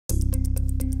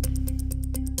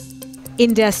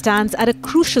India stands at a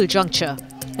crucial juncture,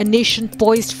 a nation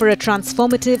poised for a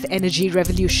transformative energy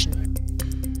revolution.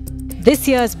 This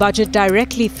year's budget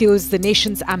directly fuels the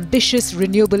nation's ambitious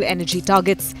renewable energy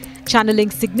targets, channeling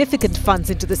significant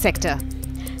funds into the sector.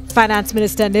 Finance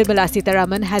Minister Nirmala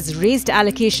Sitharaman has raised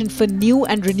allocation for new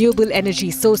and renewable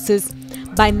energy sources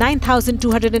by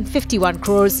 9,251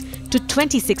 crores to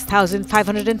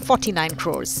 26,549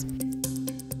 crores.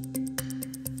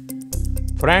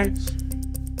 Friends,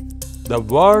 the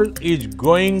world is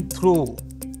going through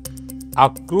a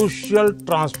crucial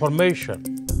transformation.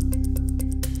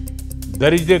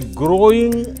 There is a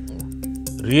growing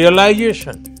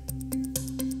realization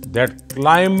that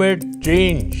climate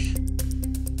change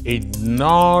is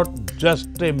not just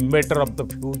a matter of the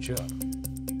future.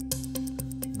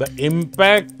 The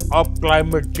impact of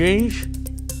climate change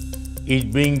is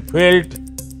being felt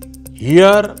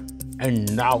here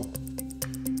and now.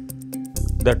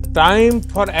 The time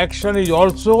for action is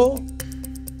also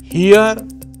here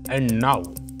and now.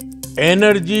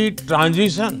 Energy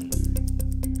transition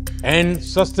and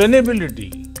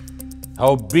sustainability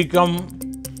have become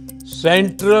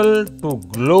central to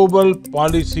global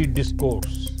policy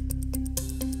discourse.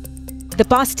 The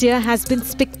past year has been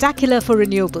spectacular for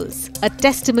renewables, a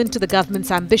testament to the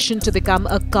government's ambition to become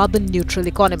a carbon-neutral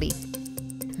economy.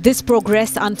 This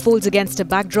progress unfolds against a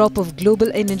backdrop of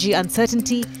global energy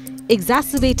uncertainty,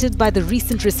 exacerbated by the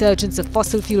recent resurgence of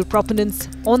fossil fuel proponents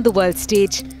on the world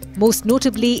stage, most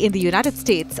notably in the United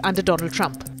States under Donald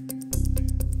Trump.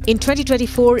 In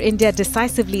 2024, India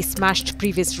decisively smashed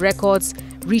previous records,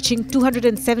 reaching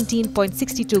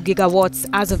 217.62 gigawatts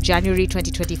as of January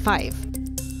 2025.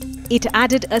 It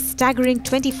added a staggering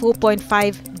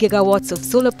 24.5 gigawatts of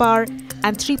solar power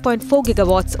and 3.4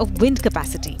 gigawatts of wind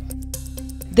capacity.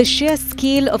 The sheer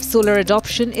scale of solar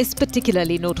adoption is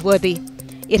particularly noteworthy.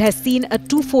 It has seen a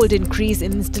twofold increase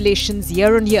in installations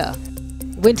year on year.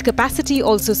 Wind capacity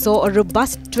also saw a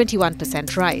robust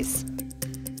 21% rise.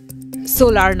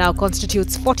 Solar now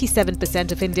constitutes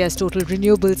 47% of India's total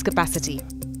renewables capacity.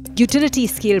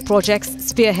 Utility-scale projects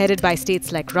spearheaded by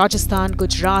states like Rajasthan,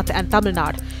 Gujarat and Tamil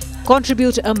Nadu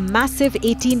contribute a massive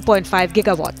 18.5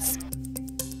 gigawatts.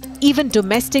 Even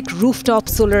domestic rooftop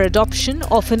solar adoption,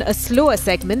 often a slower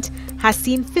segment, has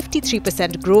seen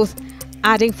 53% growth,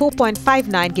 adding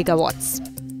 4.59 gigawatts.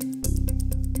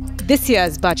 This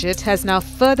year's budget has now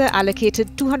further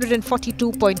allocated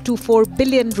 242.24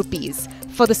 billion rupees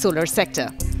for the solar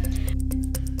sector.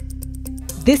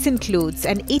 This includes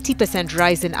an 80%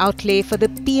 rise in outlay for the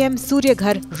PM Surya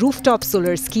Ghar rooftop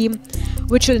solar scheme,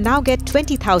 which will now get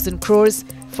 20,000 crores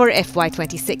for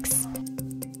FY26.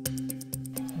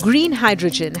 Green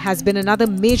hydrogen has been another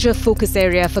major focus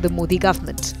area for the Modi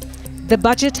government. The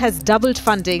budget has doubled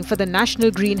funding for the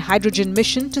National Green Hydrogen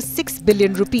Mission to 6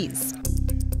 billion rupees.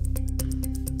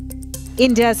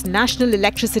 India's National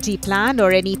Electricity Plan,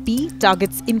 or NEP,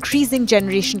 targets increasing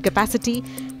generation capacity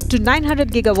to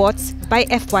 900 gigawatts by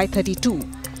FY32.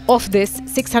 Of this,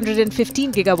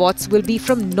 615 gigawatts will be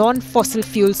from non-fossil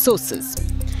fuel sources.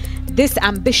 This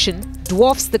ambition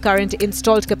dwarfs the current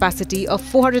installed capacity of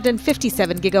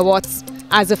 457 gigawatts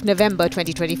as of November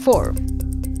 2024.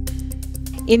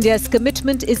 India's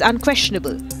commitment is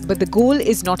unquestionable, but the goal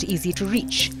is not easy to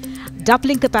reach.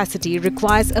 Doubling capacity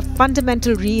requires a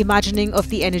fundamental reimagining of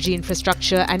the energy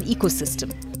infrastructure and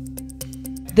ecosystem.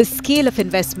 The scale of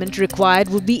investment required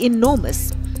would be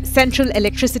enormous. Central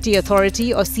Electricity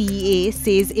Authority, or CEA,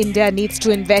 says India needs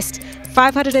to invest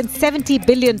 $570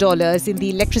 billion in the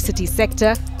electricity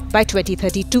sector by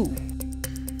 2032.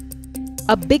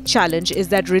 A big challenge is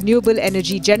that renewable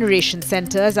energy generation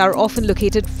centers are often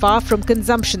located far from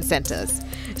consumption centers,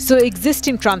 so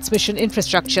existing transmission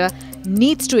infrastructure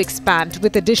needs to expand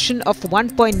with addition of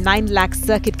 1.9 lakh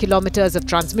circuit kilometers of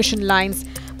transmission lines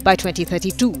by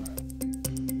 2032.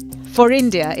 For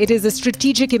India, it is a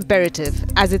strategic imperative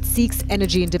as it seeks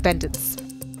energy independence.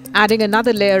 Adding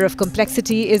another layer of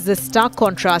complexity is the stark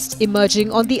contrast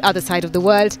emerging on the other side of the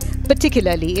world,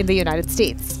 particularly in the United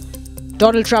States.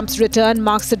 Donald Trump's return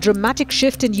marks a dramatic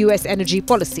shift in US energy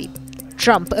policy.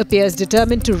 Trump appears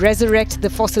determined to resurrect the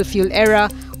fossil fuel era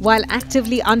while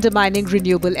actively undermining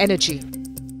renewable energy.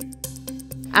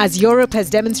 As Europe has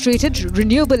demonstrated,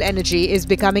 renewable energy is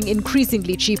becoming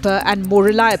increasingly cheaper and more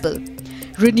reliable.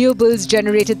 Renewables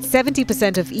generated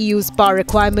 70% of EU's power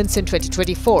requirements in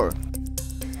 2024.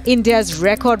 India's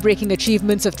record-breaking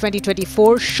achievements of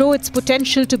 2024 show its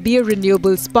potential to be a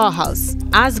renewables powerhouse.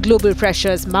 As global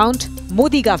pressures mount,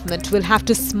 Modi government will have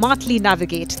to smartly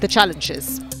navigate the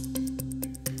challenges.